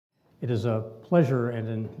It is a pleasure and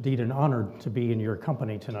indeed an honor to be in your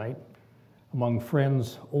company tonight, among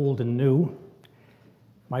friends old and new.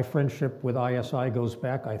 My friendship with ISI goes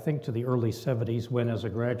back, I think, to the early 70s when, as a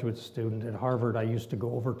graduate student at Harvard, I used to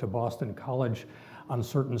go over to Boston College on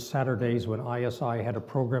certain Saturdays when ISI had a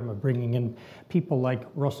program of bringing in people like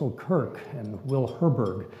Russell Kirk and Will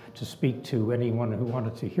Herberg to speak to anyone who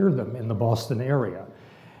wanted to hear them in the Boston area.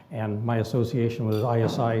 And my association with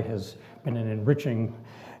ISI has been an enriching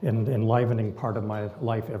and enlivening part of my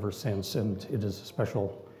life ever since, and it is a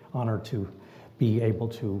special honor to be able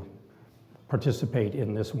to participate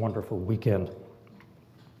in this wonderful weekend.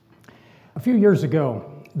 A few years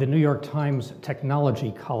ago, the New York Times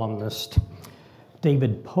technology columnist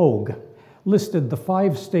David Pogue listed the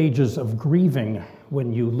 5 stages of grieving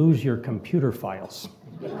when you lose your computer files.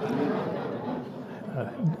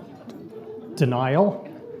 Denial,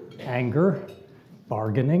 anger,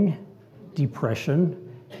 bargaining, depression,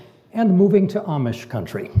 and moving to Amish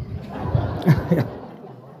country.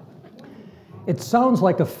 It sounds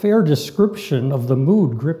like a fair description of the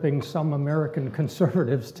mood gripping some American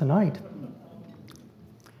conservatives tonight.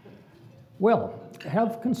 Well,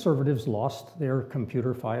 have conservatives lost their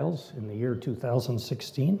computer files in the year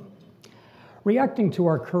 2016? Reacting to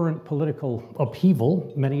our current political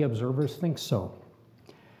upheaval, many observers think so.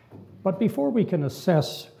 But before we can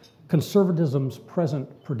assess conservatism's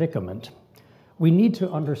present predicament, we need to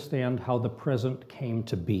understand how the present came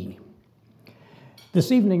to be.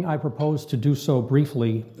 This evening, I propose to do so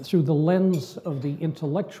briefly through the lens of the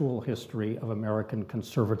intellectual history of American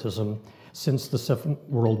conservatism since the Second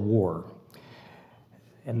World War,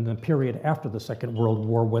 and the period after the Second World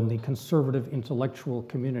War, when the conservative intellectual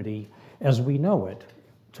community, as we know it,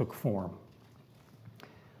 took form.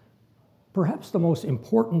 Perhaps the most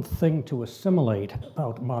important thing to assimilate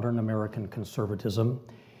about modern American conservatism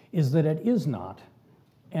is that it is not,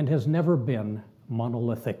 and has never been,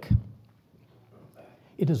 monolithic.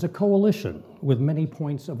 It is a coalition with many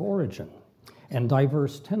points of origin and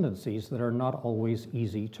diverse tendencies that are not always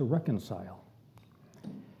easy to reconcile.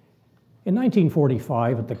 In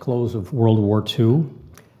 1945, at the close of World War II,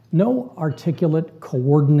 no articulate,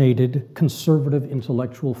 coordinated, conservative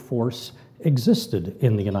intellectual force existed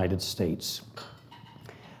in the United States.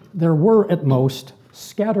 There were, at most,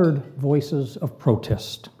 scattered voices of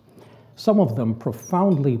protest, some of them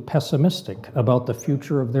profoundly pessimistic about the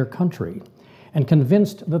future of their country, and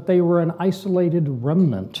convinced that they were an isolated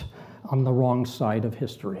remnant on the wrong side of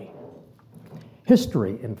history.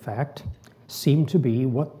 History, in fact, seemed to be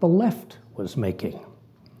what the left was making.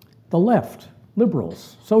 The left,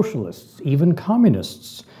 liberals, socialists, even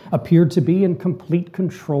communists, appeared to be in complete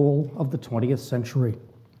control of the 20th century.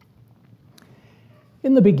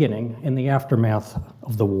 In the beginning, in the aftermath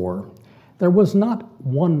of the war, there was not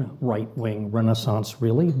one right-wing renaissance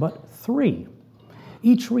really, but 3.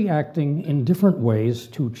 Each reacting in different ways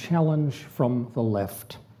to challenge from the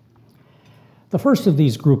left. The first of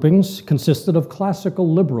these groupings consisted of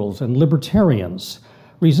classical liberals and libertarians,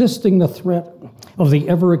 resisting the threat of the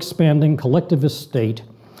ever-expanding collectivist state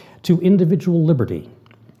to individual liberty.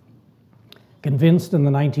 Convinced in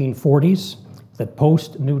the 1940s that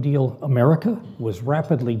post-New Deal America was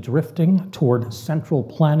rapidly drifting toward central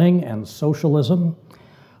planning and socialism,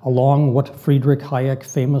 along what Friedrich Hayek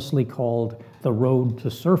famously called the road to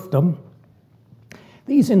serfdom,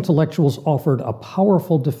 these intellectuals offered a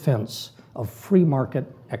powerful defense of free market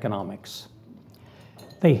economics.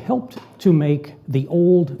 They helped to make the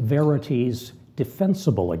old verities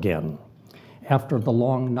defensible again after the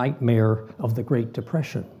long nightmare of the Great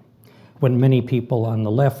Depression, when many people on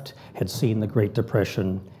the left had seen the Great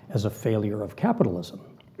Depression as a failure of capitalism.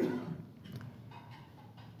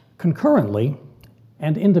 Concurrently,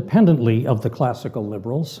 and independently of the classical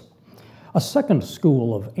liberals, a second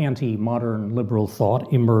school of anti-modern liberal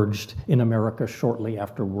thought emerged in America shortly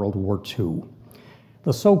after World War II,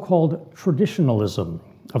 the so-called traditionalism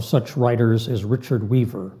of such writers as Richard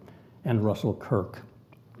Weaver and Russell Kirk.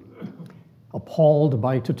 Appalled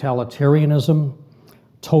by totalitarianism,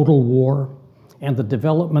 total war, and the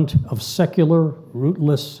development of secular,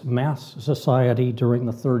 rootless mass society during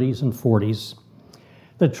the 30s and 40s,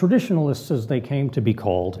 the traditionalists, as they came to be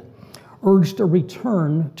called, urged a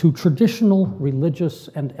return to traditional religious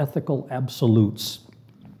and ethical absolutes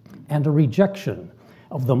and a rejection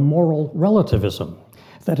of the moral relativism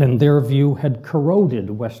that, in their view, had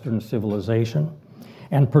corroded Western civilization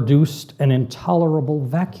and produced an intolerable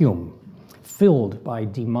vacuum filled by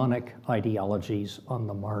demonic ideologies on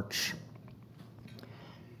the march.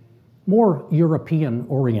 More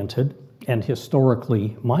European-oriented and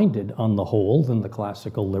historically minded on the whole than the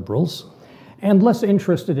classical liberals, and less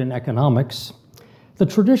interested in economics, The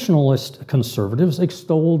traditionalist conservatives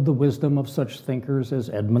extolled the wisdom of such thinkers as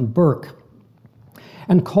Edmund Burke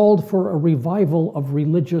and called for a revival of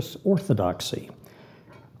religious orthodoxy,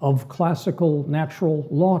 of classical natural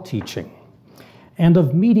law teaching, and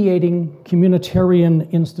of mediating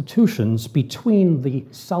communitarian institutions between the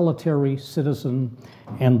solitary citizen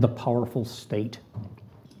and the powerful state.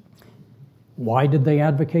 Why did they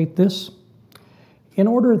advocate this? In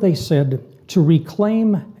order, they said, to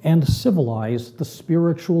reclaim and civilize the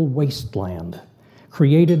spiritual wasteland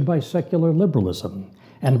created by secular liberalism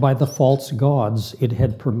and by the false gods it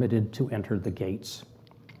had permitted to enter the gates.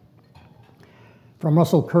 From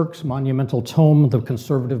Russell Kirk's monumental tome, The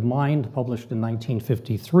Conservative Mind, published in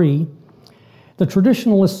 1953, the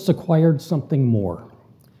traditionalists acquired something more: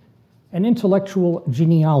 an intellectual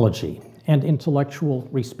genealogy and intellectual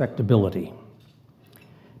respectability.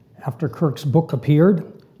 After Kirk's book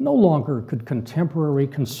appeared, no longer could contemporary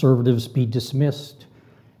conservatives be dismissed,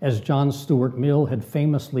 as John Stuart Mill had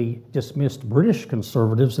famously dismissed British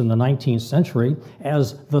conservatives in the 19th century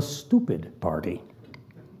as the stupid party.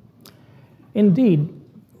 Indeed,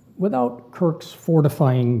 without Kirk's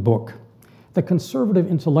fortifying book, the conservative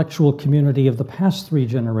intellectual community of the past 3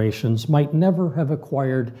 generations might never have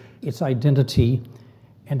acquired its identity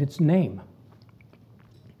and its name.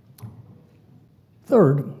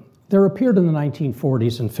 Third, there appeared in the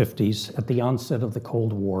 1940s and 50s, at the onset of the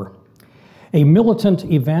Cold War, a militant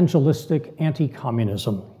evangelistic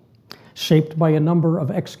anti-communism shaped by a number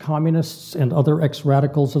of ex-communists and other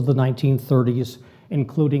ex-radicals of the 1930s,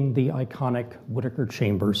 including the iconic Whittaker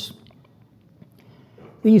Chambers.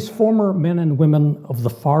 These former men and women of the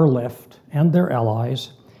far left and their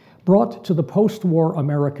allies brought to the post-war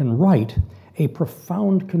American right a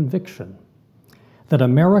profound conviction that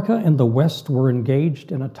America and the West were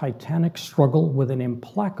engaged in a titanic struggle with an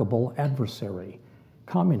implacable adversary,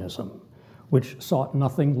 communism, which sought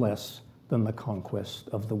nothing less than the conquest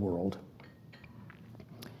of the world.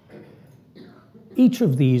 Each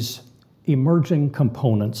of these emerging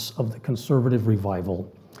components of the conservative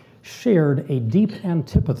revival shared a deep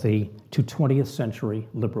antipathy to 20th century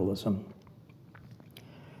liberalism.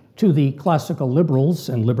 To the classical liberals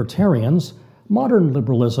and libertarians, modern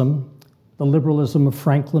liberalism, the liberalism of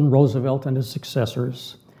Franklin Roosevelt and his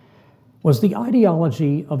successors, was the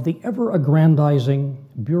ideology of the ever-aggrandizing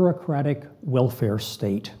bureaucratic welfare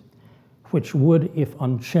state, which would, if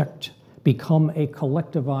unchecked, become a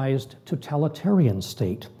collectivized totalitarian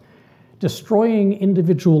state, destroying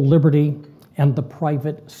individual liberty and the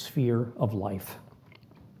private sphere of life.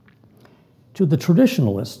 To the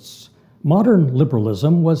traditionalists, modern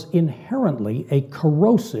liberalism was inherently a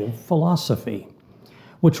corrosive philosophy,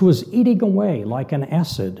 which was eating away like an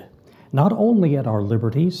acid, not only at our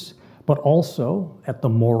liberties, but also at the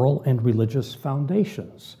moral and religious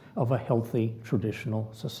foundations of a healthy traditional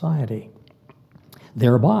society,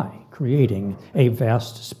 thereby creating a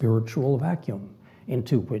vast spiritual vacuum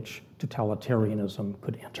into which totalitarianism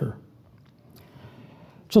could enter.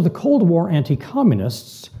 To the Cold War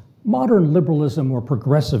anti-communists, modern liberalism or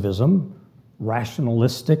progressivism,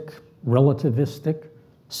 rationalistic, relativistic,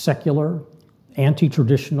 secular,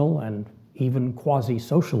 anti-traditional, and even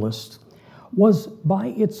quasi-socialist, was by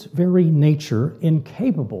its very nature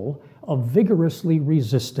incapable of vigorously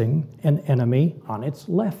resisting an enemy on its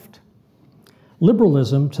left.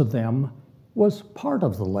 Liberalism to them was part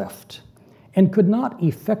of the left and could not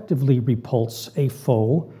effectively repulse a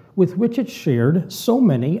foe with which it shared so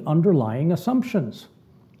many underlying assumptions.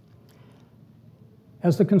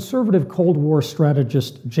 As the conservative Cold War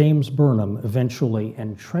strategist James Burnham eventually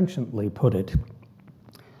and trenchantly put it,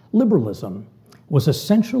 liberalism was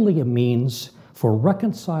essentially a means for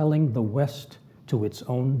reconciling the West to its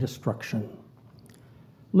own destruction.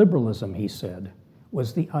 Liberalism, he said,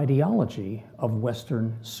 was the ideology of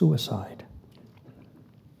Western suicide.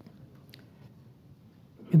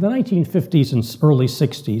 In the 1950s and early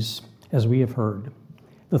 60s, as we have heard,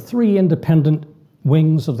 the 3 independent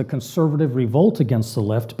wings of the conservative revolt against the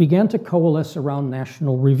left began to coalesce around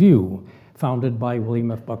National Review, founded by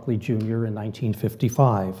William F. Buckley Jr. in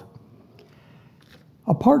 1955.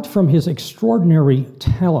 Apart from his extraordinary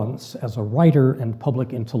talents as a writer and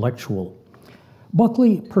public intellectual,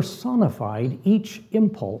 Buckley personified each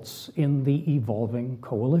impulse in the evolving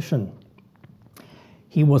coalition.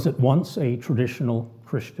 He was at once a traditional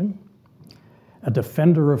Christian, a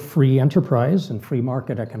defender of free enterprise and free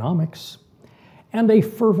market economics, and a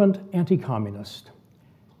fervent anti-communist,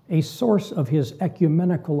 a source of his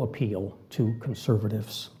ecumenical appeal to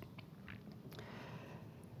conservatives.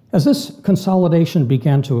 As this consolidation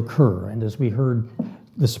began to occur, and as we heard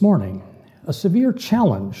this morning, a severe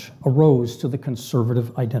challenge arose to the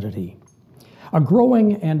conservative identity, a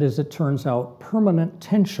growing and, as it turns out, permanent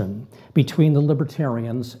tension between the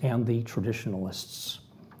libertarians and the traditionalists.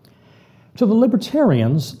 To the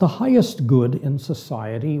libertarians, the highest good in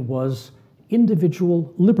society was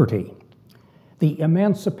individual liberty, the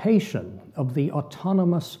emancipation of the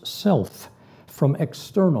autonomous self from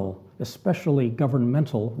external, especially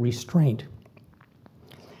governmental, restraint.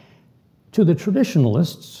 To the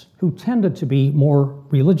traditionalists, who tended to be more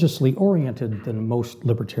religiously oriented than most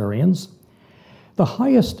libertarians, the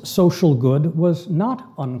highest social good was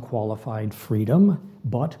not unqualified freedom,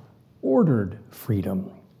 but ordered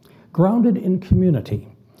freedom, grounded in community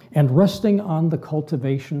and resting on the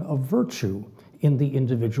cultivation of virtue in the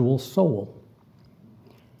individual soul.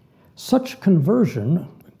 Such cultivation,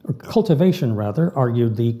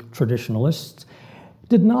 argued the traditionalists,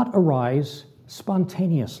 did not arise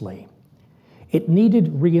spontaneously. It needed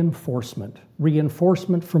reinforcement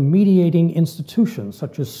from mediating institutions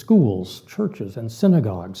such as schools, churches, and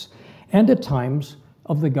synagogues, and at times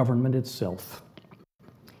of the government itself.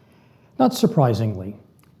 Not surprisingly,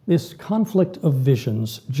 this conflict of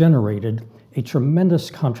visions generated a tremendous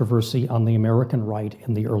controversy on the American right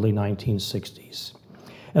in the early 1960s,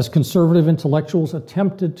 as conservative intellectuals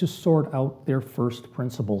attempted to sort out their first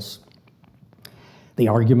principles. The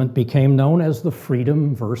argument became known as the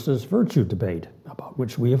freedom versus virtue debate, about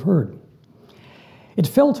which we have heard. It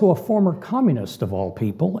fell to a former communist of all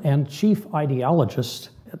people and chief ideologist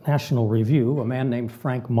at National Review, a man named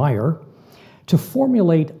Frank Meyer, to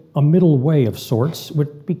formulate a middle way of sorts,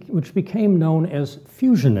 which became known as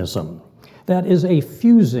fusionism. That is a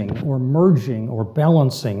fusing or merging or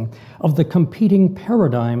balancing of the competing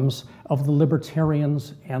paradigms of the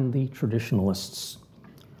libertarians and the traditionalists.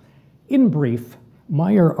 In brief,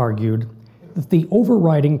 Meyer argued that the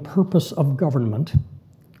overriding purpose of government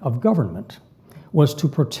was to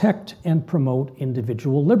protect and promote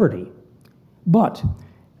individual liberty, but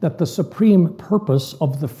that the supreme purpose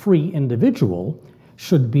of the free individual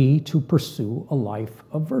should be to pursue a life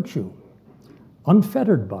of virtue,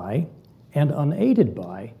 unfettered by and unaided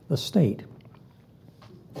by the state.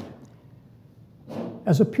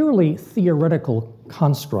 As a purely theoretical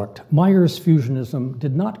construct, Meyer's fusionism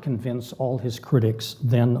did not convince all his critics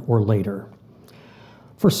then or later.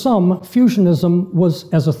 For some, fusionism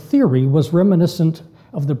as a theory was reminiscent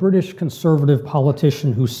of the British conservative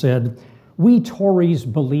politician who said, "We Tories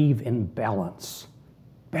believe in balance.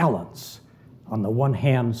 Balance. On the one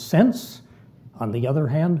hand, sense. On the other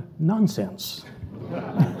hand, nonsense."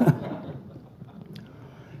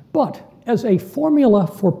 But as a formula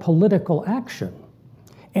for political action,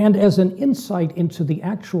 and as an insight into the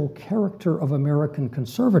actual character of American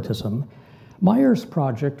conservatism, Meyer's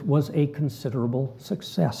project was a considerable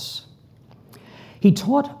success. He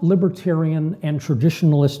taught libertarian and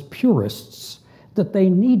traditionalist purists that they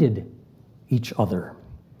needed each other,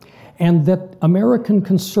 and that American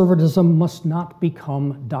conservatism must not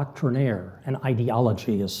become doctrinaire, an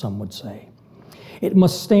ideology, as some would say. It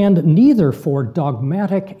must stand neither for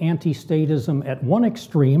dogmatic anti-statism at one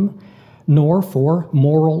extreme, nor for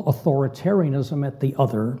moral authoritarianism at the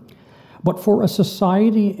other, but for a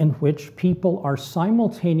society in which people are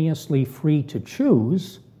simultaneously free to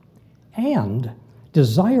choose and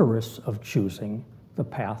desirous of choosing the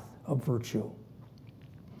path of virtue.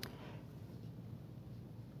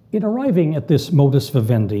 In arriving at this modus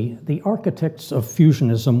vivendi, the architects of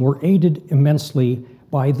fusionism were aided immensely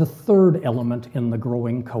by the third element in the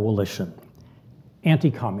growing coalition,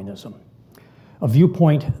 anti-communism, a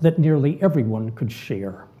viewpoint that nearly everyone could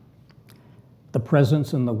share. The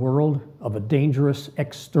presence in the world of a dangerous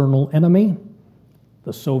external enemy,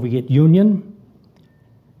 the Soviet Union,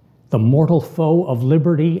 the mortal foe of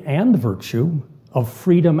liberty and virtue, of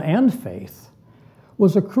freedom and faith,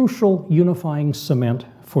 was a crucial unifying cement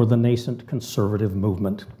for the nascent conservative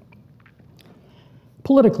movement.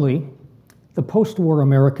 Politically, the post-war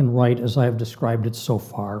American right, as I have described it so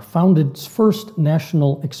far, found its first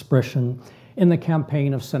national expression in the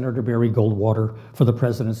campaign of Senator Barry Goldwater for the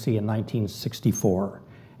presidency in 1964,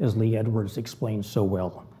 as Lee Edwards explained so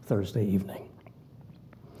well Thursday evening.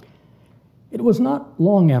 It was not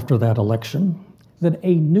long after that election that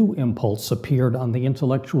a new impulse appeared on the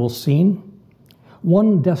intellectual scene,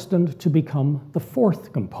 one destined to become the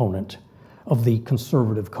fourth component of the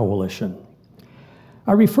conservative coalition.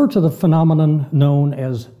 I refer to the phenomenon known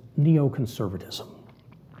as neoconservatism.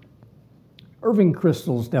 Irving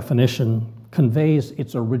Kristol's definition conveys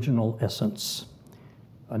its original essence.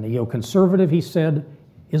 A neoconservative, he said,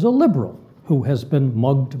 is a liberal who has been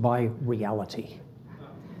mugged by reality.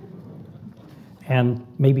 And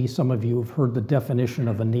maybe some of you have heard the definition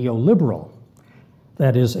of a neoliberal.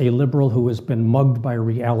 That is, a liberal who has been mugged by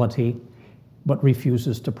reality but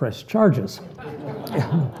refuses to press charges.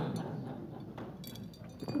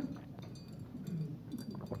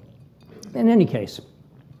 In any case,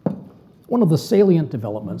 one of the salient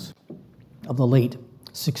developments of the late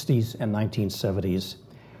 60s and 1970s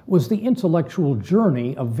was the intellectual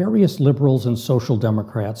journey of various liberals and social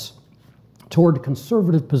democrats toward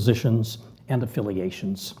conservative positions and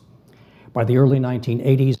affiliations. By the early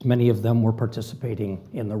 1980s, many of them were participating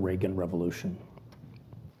in the Reagan Revolution.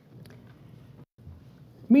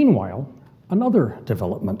 Meanwhile, another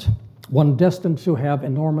development, one destined to have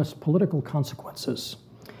enormous political consequences,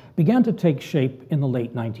 began to take shape in the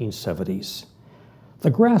late 1970s.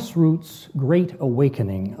 The grassroots Great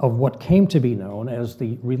Awakening of what came to be known as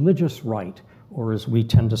the religious right, or as we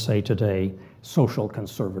tend to say today, social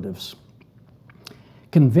conservatives.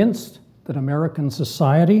 Convinced that American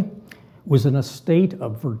society was in a state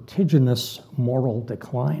of vertiginous moral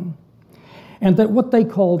decline, and that what they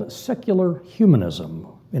called secular humanism,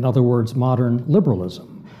 in other words, modern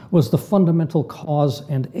liberalism, was the fundamental cause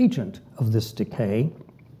and agent of this decay,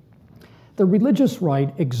 the religious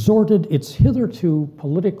right exhorted its hitherto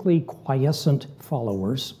politically quiescent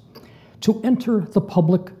followers to enter the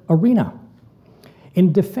public arena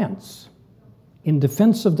in defense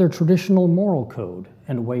of their traditional moral code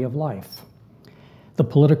and way of life. The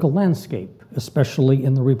political landscape, especially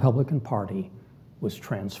in the Republican Party, was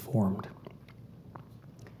transformed.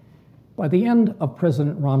 By the end of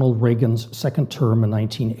President Ronald Reagan's second term in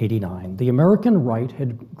 1989, the American right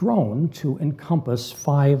had grown to encompass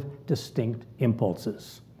 5 distinct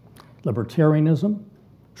impulses: libertarianism,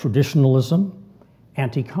 traditionalism,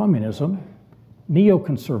 anti-communism,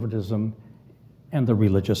 neoconservatism, and the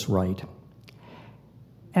religious right.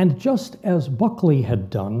 And just as Buckley had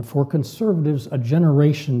done for conservatives a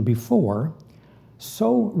generation before,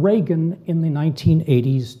 so Reagan in the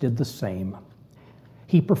 1980s did the same.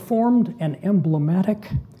 He performed an emblematic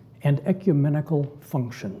and ecumenical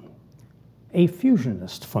function, a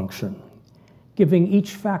fusionist function, giving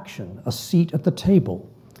each faction a seat at the table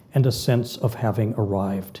and a sense of having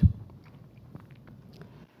arrived.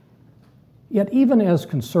 Yet even as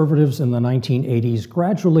conservatives in the 1980s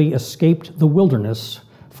gradually escaped the wilderness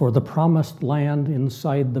for the promised land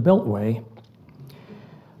inside the Beltway,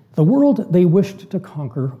 the world they wished to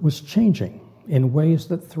conquer was changing in ways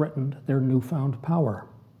that threatened their newfound power.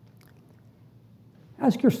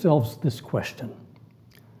 Ask yourselves this question: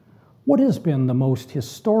 what has been the most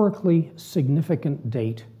historically significant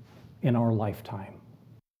date in our lifetime?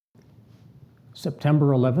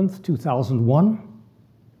 September 11th, 2001?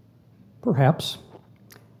 Perhaps.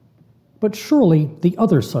 But surely the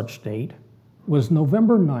other such date was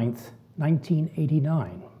November 9th,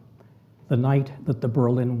 1989, the night that the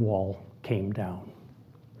Berlin Wall came down.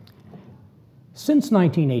 Since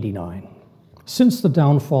 1989, since the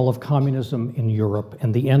downfall of communism in Europe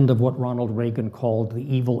and the end of what Ronald Reagan called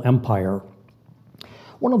the evil empire,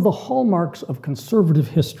 one of the hallmarks of conservative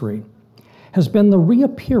history has been the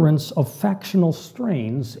reappearance of factional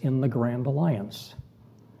strains in the Grand Alliance.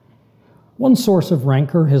 One source of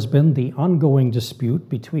rancor has been the ongoing dispute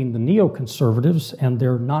between the neoconservatives and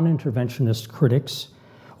their non-interventionist critics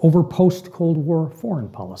over post-Cold War foreign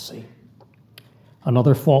policy.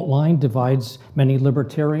 Another fault line divides many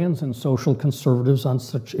libertarians and social conservatives on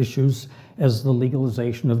such issues as the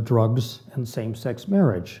legalization of drugs and same-sex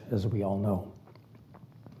marriage, as we all know.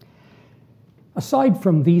 Aside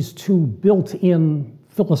from these two built-in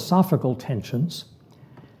philosophical tensions,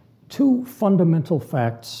 2 fundamental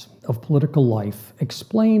facts of political life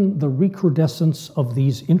explain the recrudescence of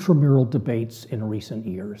these intramural debates in recent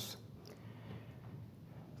years.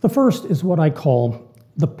 The first is what I call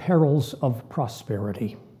the perils of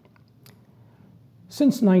prosperity.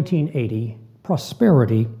 Since 1980,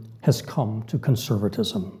 prosperity has come to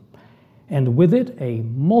conservatism, and with it a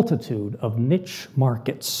multitude of niche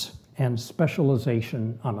markets and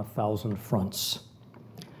specialization on 1,000 fronts.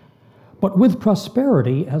 But with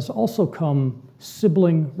prosperity has also come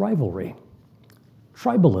sibling rivalry,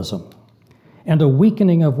 tribalism, and a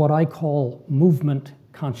weakening of what I call movement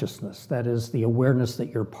consciousness, that is, the awareness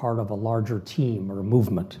that you're part of a larger team or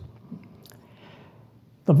movement.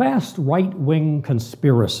 The vast right-wing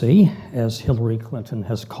conspiracy, as Hillary Clinton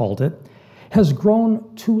has called it, has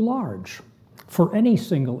grown too large for any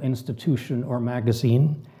single institution or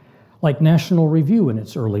magazine, like National Review in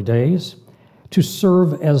its early days, to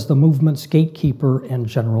serve as the movement's gatekeeper and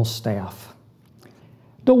general staff.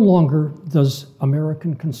 No longer does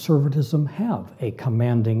American conservatism have a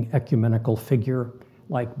commanding ecumenical figure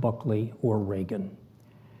like Buckley or Reagan.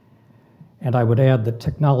 And I would add that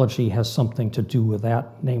technology has something to do with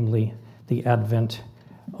that, namely the advent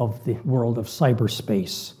of the world of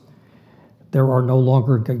cyberspace. There are no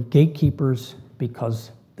longer gatekeepers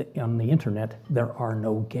because on the internet there are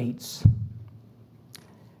no gates.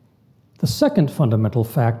 The second fundamental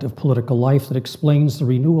fact of political life that explains the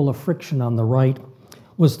renewal of friction on the right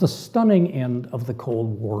was the stunning end of the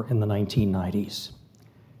Cold War in the 1990s.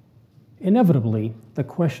 Inevitably, the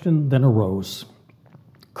question then arose,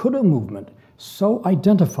 could a movement so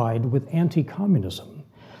identified with anti-communism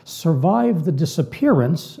survive the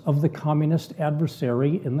disappearance of the communist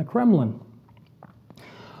adversary in the Kremlin?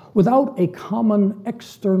 Without a common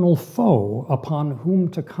external foe upon whom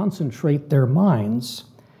to concentrate their minds,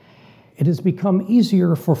 it has become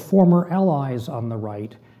easier for former allies on the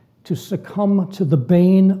right to succumb to the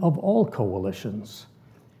bane of all coalitions,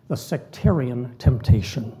 the sectarian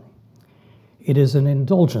temptation. It is an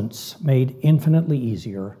indulgence made infinitely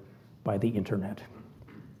easier by the internet.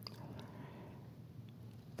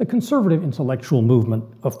 The conservative intellectual movement,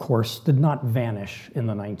 of course, did not vanish in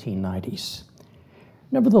the 1990s.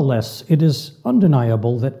 Nevertheless, it is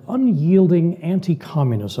undeniable that unyielding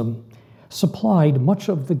anti-communism supplied much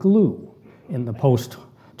of the glue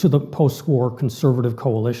to the post-war conservative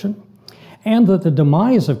coalition, and that the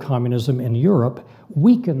demise of communism in Europe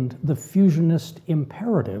weakened the fusionist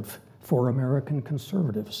imperative for American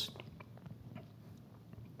conservatives.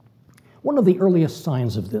 One of the earliest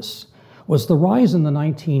signs of this was the rise in the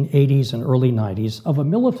 1980s and early 90s of a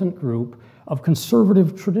militant group of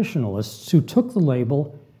conservative traditionalists who took the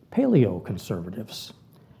label paleoconservatives.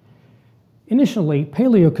 Initially,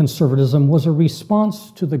 paleoconservatism was a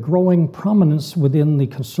response to the growing prominence within the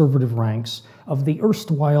conservative ranks of the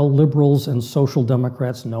erstwhile liberals and social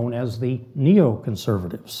democrats known as the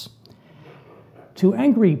neoconservatives. To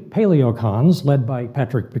angry paleocons, led by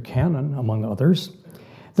Patrick Buchanan, among others,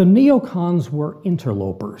 the neocons were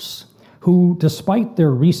interlopers who, despite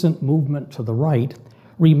their recent movement to the right,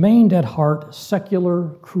 remained at heart secular,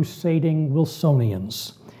 crusading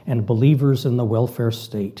Wilsonians and believers in the welfare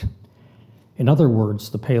state. In other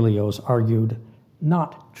words, the paleos argued,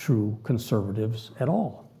 not true conservatives at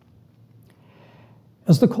all.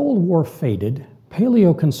 As the Cold War faded,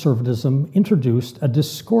 paleoconservatism introduced a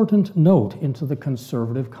discordant note into the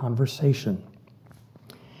conservative conversation.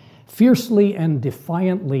 Fiercely and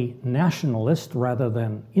defiantly nationalist rather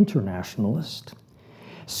than internationalist,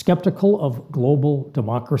 skeptical of global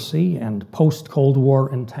democracy and post-Cold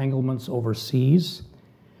War entanglements overseas,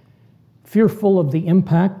 fearful of the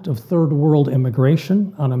impact of third world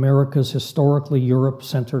immigration on America's historically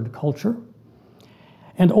Europe-centered culture,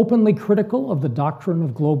 and openly critical of the doctrine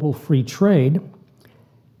of global free trade,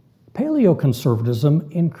 paleoconservatism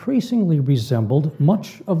increasingly resembled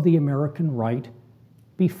much of the American right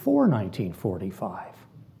before 1945,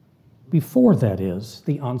 before, that is,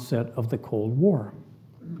 the onset of the Cold War.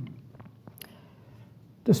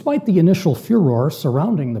 Despite the initial furor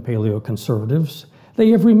surrounding the paleoconservatives, they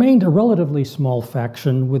have remained a relatively small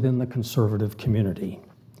faction within the conservative community.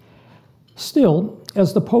 Still,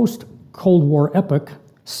 as the post-Cold War epoch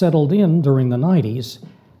settled in during the 90s,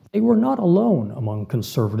 they were not alone among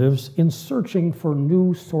conservatives in searching for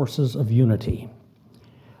new sources of unity,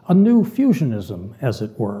 a new fusionism, as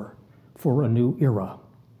it were, for a new era.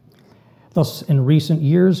 Thus, in recent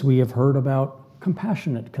years, we have heard about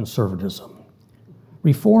compassionate conservatism,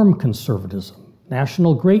 reform conservatism,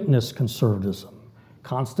 national greatness conservatism,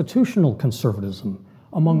 constitutional conservatism,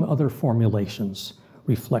 among other formulations,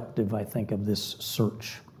 reflective, I think, of this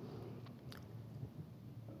search.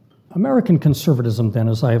 American conservatism, then,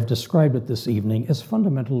 as I have described it this evening, is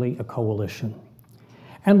fundamentally a coalition.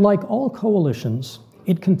 And like all coalitions,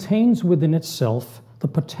 it contains within itself the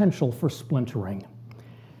potential for splintering,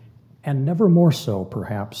 and never more so,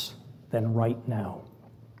 perhaps, than right now.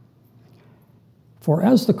 For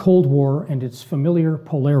as the Cold War and its familiar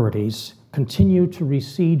polarities continue to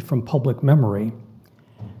recede from public memory,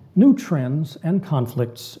 new trends and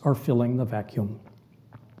conflicts are filling the vacuum.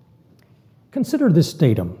 Consider this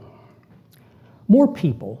datum. More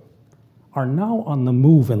people are now on the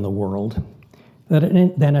move in the world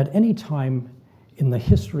than at any time in the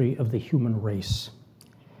history of the human race.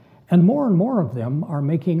 And more of them are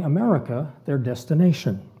making America their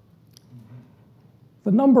destination.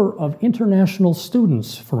 The number of international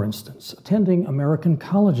students, for instance, attending American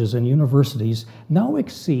colleges and universities now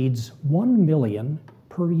exceeds 1 million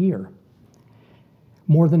per year,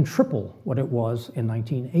 more than triple what it was in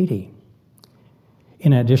 1980.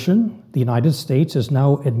 In addition, the United States is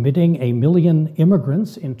now admitting 1 million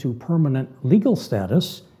immigrants into permanent legal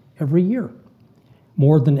status every year,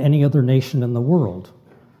 more than any other nation in the world,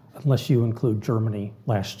 unless you include Germany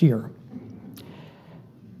last year.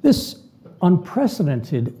 This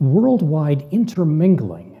unprecedented worldwide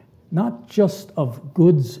intermingling not just of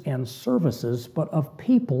goods and services, but of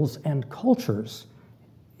peoples and cultures,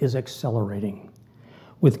 is accelerating,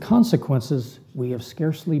 with consequences we have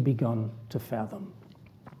scarcely begun to fathom.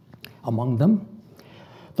 Among them,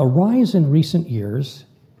 the rise in recent years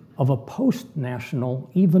of a post-national,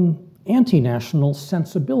 even anti-national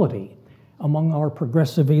sensibility among our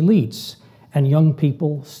progressive elites and young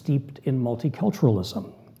people steeped in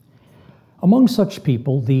multiculturalism. Among such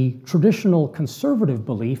people, the traditional conservative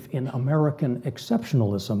belief in American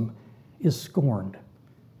exceptionalism is scorned.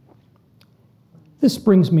 This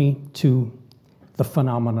brings me to the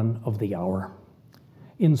phenomenon of the hour,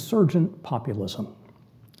 insurgent populism.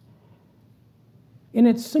 In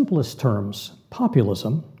its simplest terms,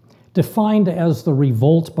 populism, defined as the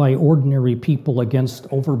revolt by ordinary people against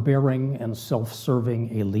overbearing and self-serving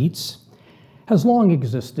elites, has long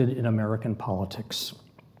existed in American politics.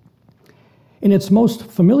 In its most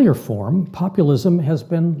familiar form, populism has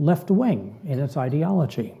been left-wing in its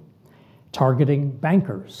ideology, targeting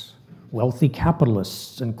bankers, wealthy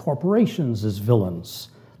capitalists, and corporations as villains,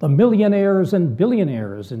 the millionaires and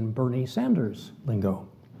billionaires in Bernie Sanders' lingo.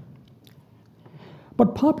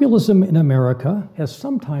 But populism in America has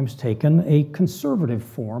sometimes taken a conservative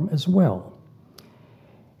form as well.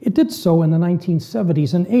 It did so in the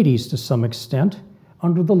 1970s and 80s to some extent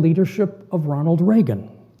under the leadership of Ronald Reagan,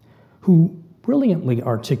 who brilliantly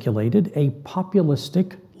articulated a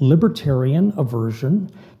populistic, libertarian aversion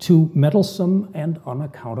to meddlesome and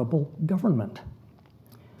unaccountable government.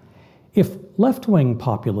 If left-wing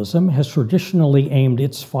populism has traditionally aimed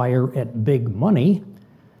its fire at big money,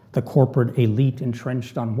 the corporate elite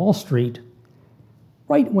entrenched on Wall Street,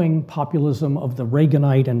 right-wing populism of the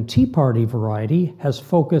Reaganite and Tea Party variety has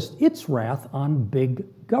focused its wrath on big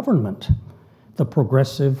government, the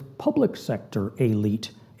progressive public sector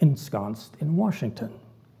elite ensconced in Washington.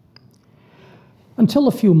 Until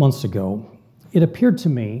a few months ago, it appeared to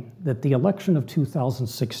me that the election of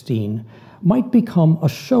 2016 might become a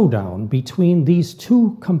showdown between these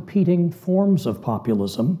two competing forms of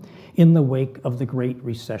populism in the wake of the Great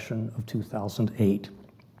Recession of 2008.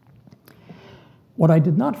 What I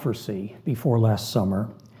did not foresee before last summer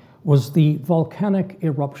was the volcanic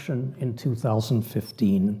eruption in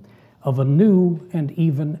 2015 of a new and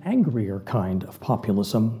even angrier kind of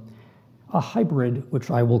populism, a hybrid which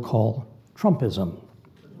I will call Trumpism.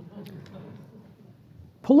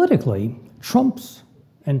 Politically, Trump's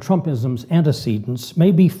and Trumpism's antecedents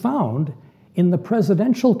may be found in the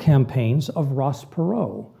presidential campaigns of Ross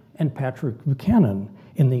Perot and Patrick Buchanan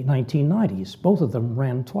in the 1990s. Both of them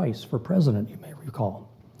ran twice for president, you may recall.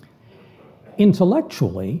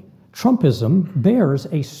 Intellectually, Trumpism bears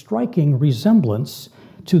a striking resemblance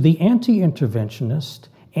to the anti-interventionist,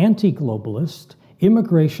 anti-globalist,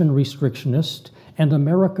 immigration restrictionist, and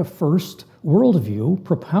America First worldview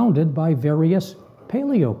propounded by various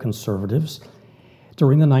paleoconservatives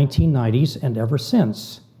during the 1990s and ever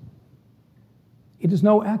since. It is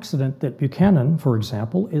no accident that Buchanan, for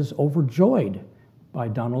example, is overjoyed by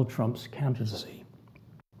Donald Trump's candidacy.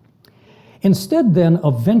 Instead, then,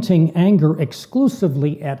 of venting anger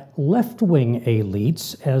exclusively at left-wing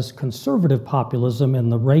elites, as conservative populism in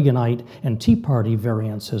the Reaganite and Tea Party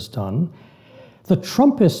variants has done, the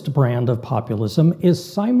Trumpist brand of populism is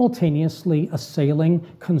simultaneously assailing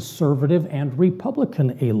conservative and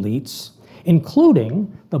Republican elites,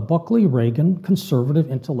 including the Buckley Reagan conservative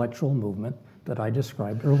intellectual movement that I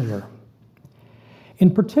described earlier.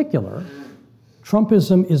 In particular,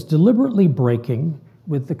 Trumpism is deliberately breaking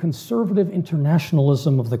with the conservative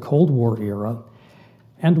internationalism of the Cold War era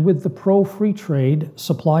and with the pro-free trade,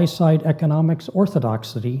 supply-side economics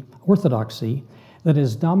orthodoxy that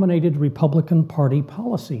has dominated Republican Party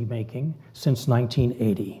policy making since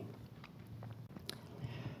 1980.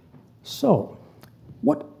 So,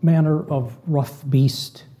 what manner of rough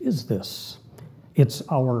beast is this? It's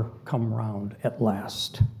our come round at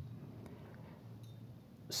last.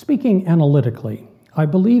 Speaking analytically, I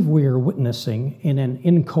believe we are witnessing, in an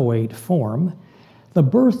inchoate form, the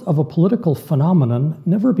birth of a political phenomenon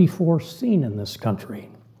never before seen in this country.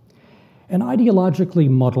 An ideologically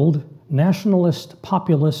muddled, nationalist,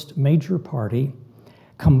 populist major party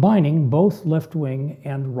combining both left-wing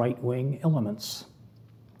and right-wing elements.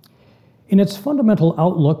 In its fundamental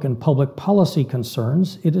outlook and public policy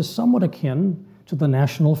concerns, it is somewhat akin to the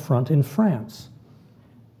National Front in France,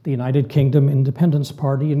 the United Kingdom Independence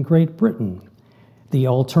Party in Great Britain, the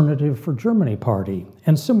Alternative for Germany Party,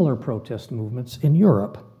 and similar protest movements in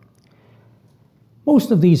Europe.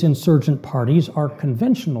 Most of these insurgent parties are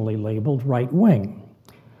conventionally labeled right-wing,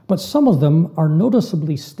 but some of them are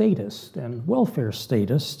noticeably statist and welfare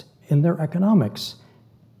statist in their economics,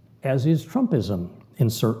 as is Trumpism in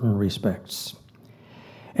certain respects.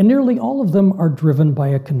 And nearly all of them are driven by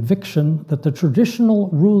a conviction that the traditional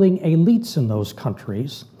ruling elites in those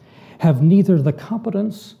countries have neither the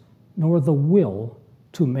competence nor the will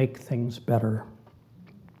to make things better.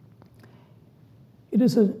 It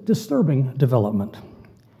is a disturbing development,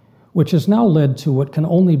 which has now led to what can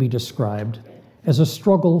only be described as a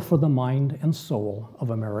struggle for the mind and soul of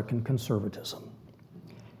American conservatism.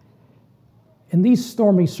 In these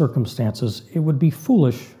stormy circumstances, it would be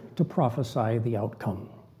foolish to prophesy the outcome.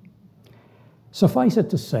 Suffice it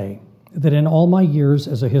to say that in all my years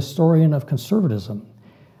as a historian of conservatism,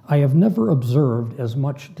 I have never observed as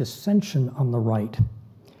much dissension on the right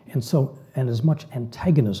and as much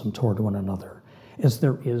antagonism toward one another as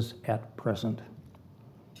there is at present.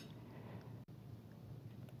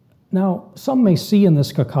 Now, some may see in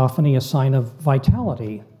this cacophony a sign of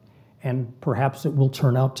vitality, and perhaps it will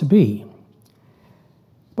turn out to be.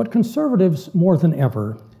 But conservatives, more than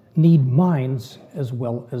ever, need minds as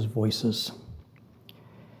well as voices.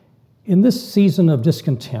 In this season of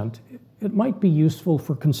discontent, it might be useful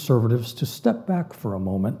for conservatives to step back for a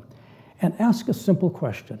moment and ask a simple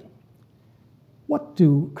question. What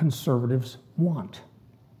do conservatives want?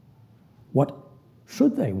 What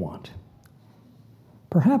should they want?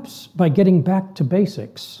 Perhaps by getting back to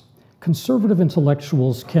basics, conservative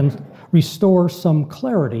intellectuals can restore some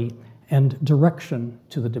clarity and direction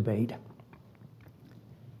to the debate.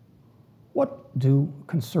 What do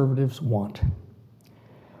conservatives want?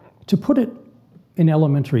 To put it in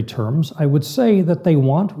elementary terms, I would say that they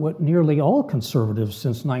want what nearly all conservatives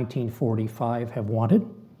since 1945 have wanted.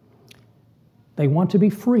 They want to be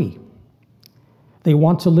free. They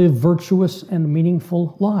want to live virtuous and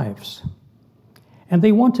meaningful lives. And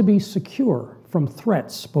they want to be secure from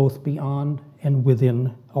threats both beyond and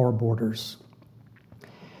within our borders.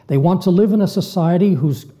 They want to live in a society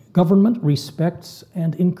whose government respects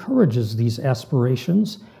and encourages these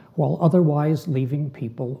aspirations while otherwise leaving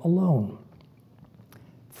people alone.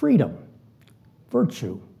 Freedom,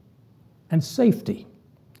 virtue, and safety.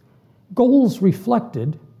 Goals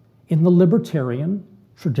reflected in the libertarian,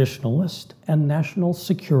 traditionalist, and national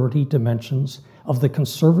security dimensions of the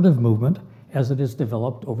conservative movement as it has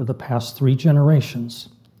developed over the past 3 generations.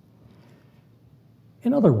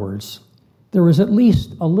 In other words, there is at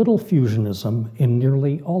least a little fusionism in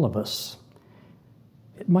nearly all of us.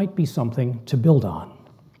 It might be something to build on.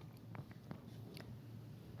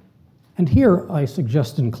 And here, I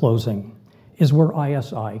suggest in closing, is where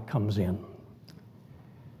ISI comes in.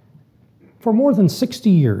 For more than 60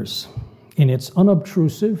 years, in its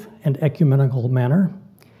unobtrusive and ecumenical manner,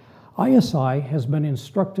 ISI has been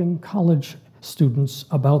instructing college students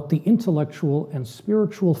about the intellectual and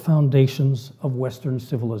spiritual foundations of Western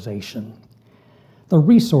civilization, the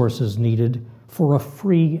resources needed for a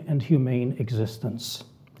free and humane existence.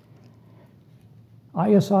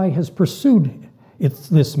 ISI has pursued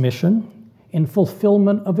this mission in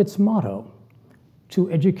fulfillment of its motto,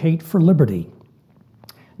 to educate for liberty,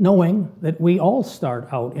 knowing that we all start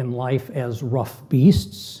out in life as rough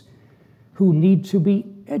beasts who need to be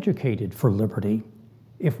educated for liberty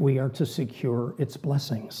if we are to secure its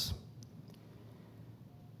blessings.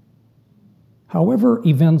 However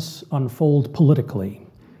events unfold politically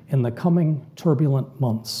in the coming turbulent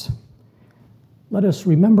months, let us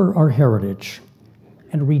remember our heritage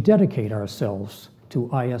and rededicate ourselves to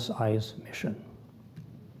ISI's mission.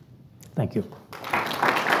 Thank you.